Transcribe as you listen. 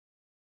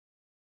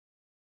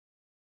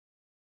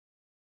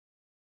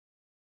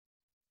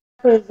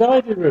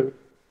Trapezoidal rule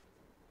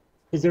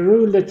is a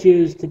rule that's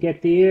used to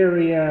get the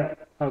area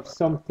of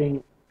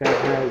something that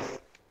has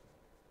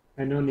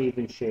an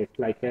uneven shape,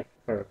 like a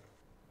curve.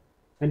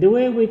 And the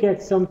way we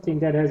get something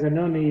that has an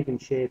uneven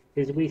shape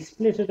is we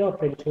split it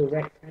up into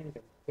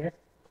rectangles, yes?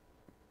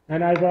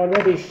 And I've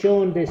already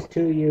shown this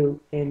to you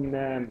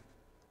in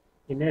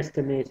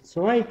estimated.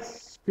 So I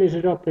split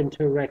it up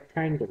into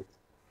rectangles.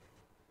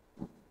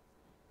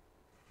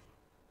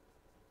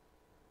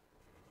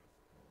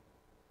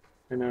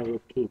 And I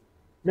will keep.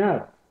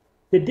 Now,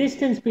 the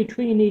distance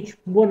between each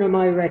one of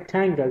my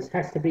rectangles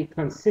has to be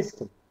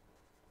consistent.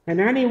 And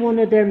any one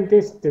of them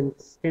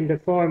distance in the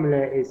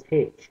formula is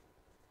h.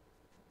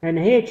 And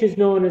h is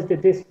known as the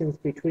distance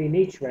between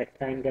each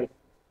rectangle.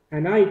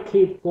 And I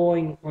keep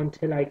going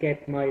until I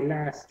get my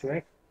last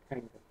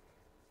rectangle.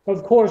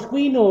 Of course,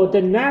 we know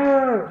the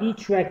narrower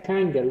each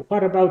rectangle,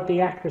 what about the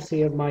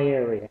accuracy of my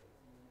area?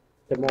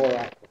 The more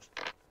accurate.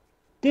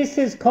 This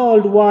is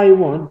called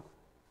y1.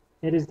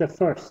 It is the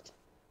first.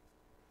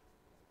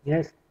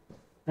 Yes?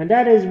 And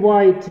that is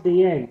y to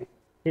the end.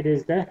 It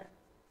is the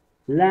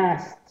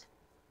last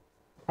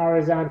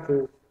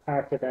horizontal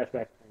part of that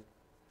rectangle.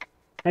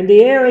 And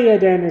the area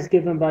then is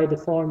given by the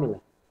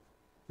formula.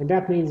 And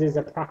that means it's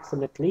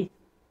approximately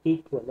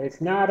equal.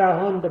 It's not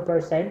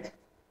 100%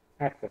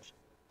 accurate.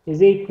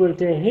 Is equal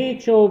to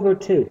h over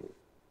 2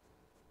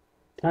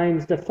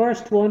 times the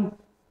first one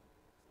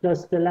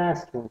plus the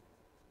last one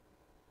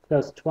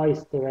plus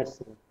twice the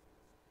rest of them.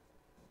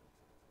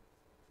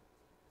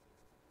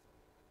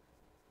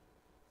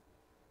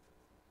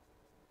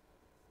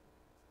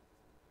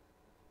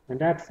 And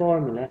that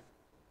formula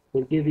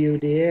will give you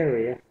the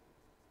area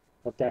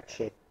of that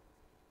shape.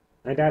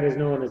 And that is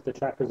known as the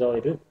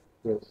trapezoidal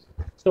rule.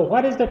 So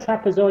what is the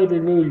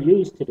trapezoidal rule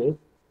used to do?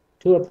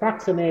 To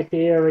approximate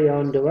the area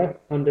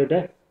under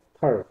the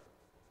curve.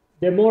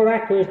 The more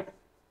accurate,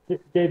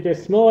 the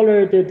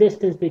smaller the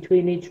distance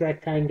between each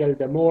rectangle,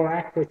 the more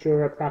accurate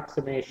your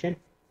approximation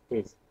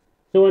is.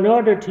 So in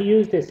order to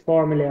use this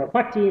formula,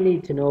 what do you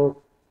need to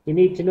know? You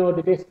need to know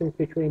the distance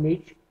between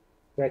each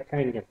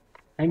rectangle.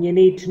 And you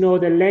need to know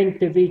the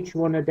length of each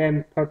one of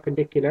them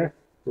perpendicular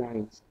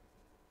lines.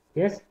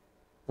 Yes?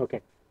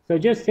 Okay. So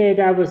just say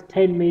that was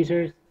 10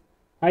 meters.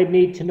 I'd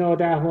need to know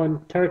that one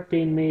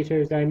 13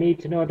 meters. I need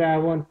to know that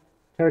one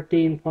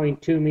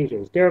 13.2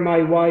 meters. They're my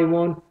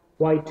y1,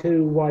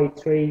 y2,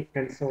 y3,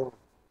 and so on.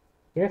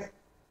 Yes?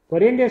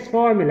 But in this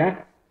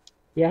formula,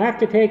 you have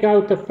to take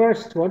out the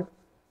first one,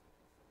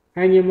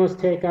 and you must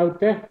take out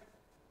the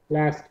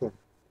last one.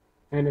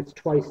 And it's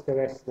twice the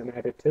rest of them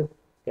added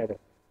together.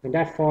 And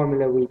that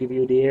formula will give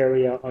you the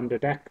area under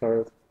that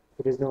curve.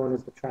 It is known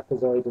as the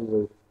trapezoidal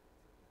rule.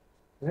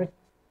 Right?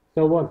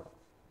 So 1.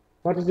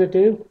 What does it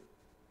do?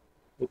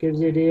 It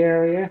gives you the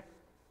area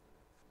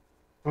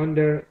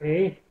under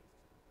a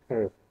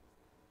curve.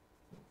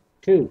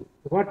 2.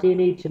 What do you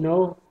need to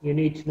know? You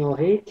need to know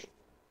h.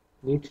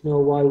 You need to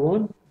know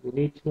y1. You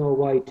need to know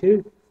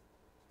y2.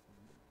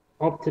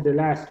 Up to the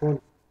last one.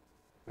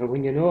 And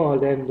when you know all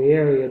them, the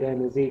area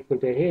then is equal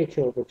to h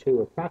over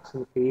 2,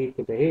 approximately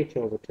equal to h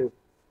over 2.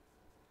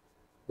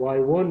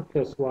 y1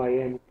 plus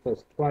yn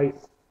plus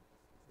twice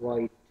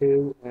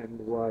y2 and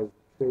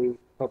y3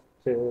 up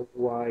to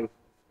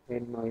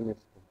yn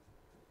minus 1.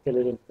 Fill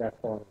it into that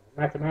formula.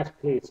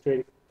 Mathematically, it's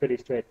pretty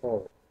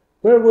straightforward.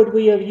 Where would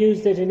we have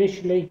used it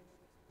initially?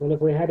 Well,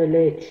 if we had a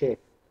lake shape,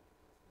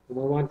 and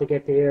we want to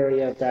get the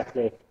area of that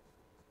lake,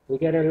 we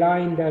get a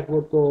line that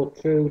would go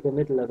through the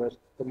middle of it,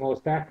 the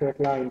most accurate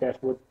line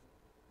that would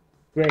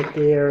break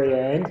the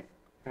area in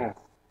half.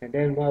 And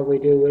then what we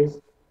do is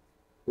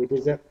we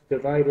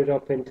divide it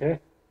up into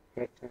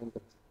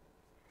rectangles.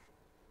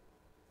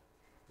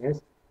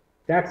 Yes?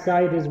 That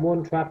side is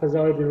one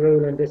trapezoidal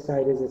rule and this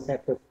side is a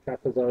separate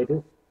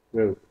trapezoidal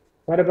rule.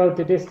 What about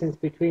the distance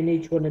between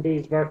each one of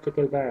these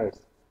vertical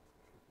bars?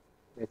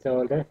 It's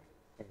all the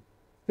same.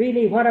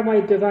 Really, what am I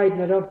dividing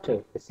it up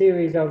to? A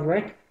series of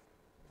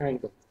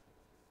rectangles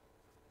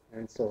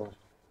and so on.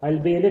 I'll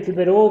be a little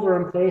bit over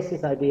in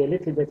places, I'll be a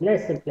little bit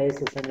less in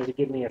places, and it'll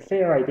give me a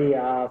fair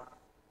idea of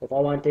if I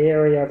want the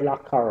area of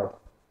Loch Corrib.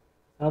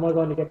 How am I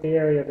going to get the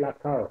area of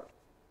Loch Corrib?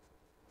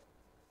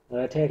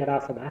 I'll take it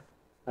off a map,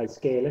 I'll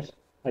scale it,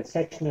 I'll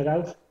section it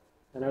out,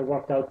 and I'll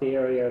work out the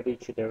area of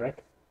each of the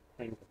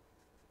rectangles.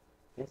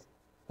 Yes?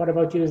 What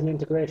about using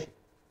integration?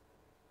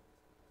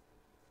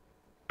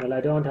 Well,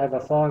 I don't have a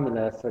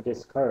formula for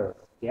this curve,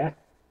 yeah?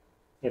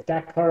 If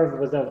that curve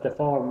was of the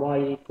form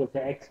y equal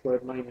to x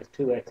squared minus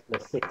 2x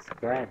plus 6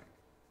 grand,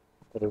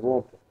 but it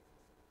won't be.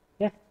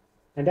 Yeah?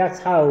 And that's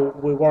how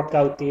we work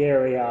out the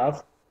area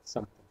of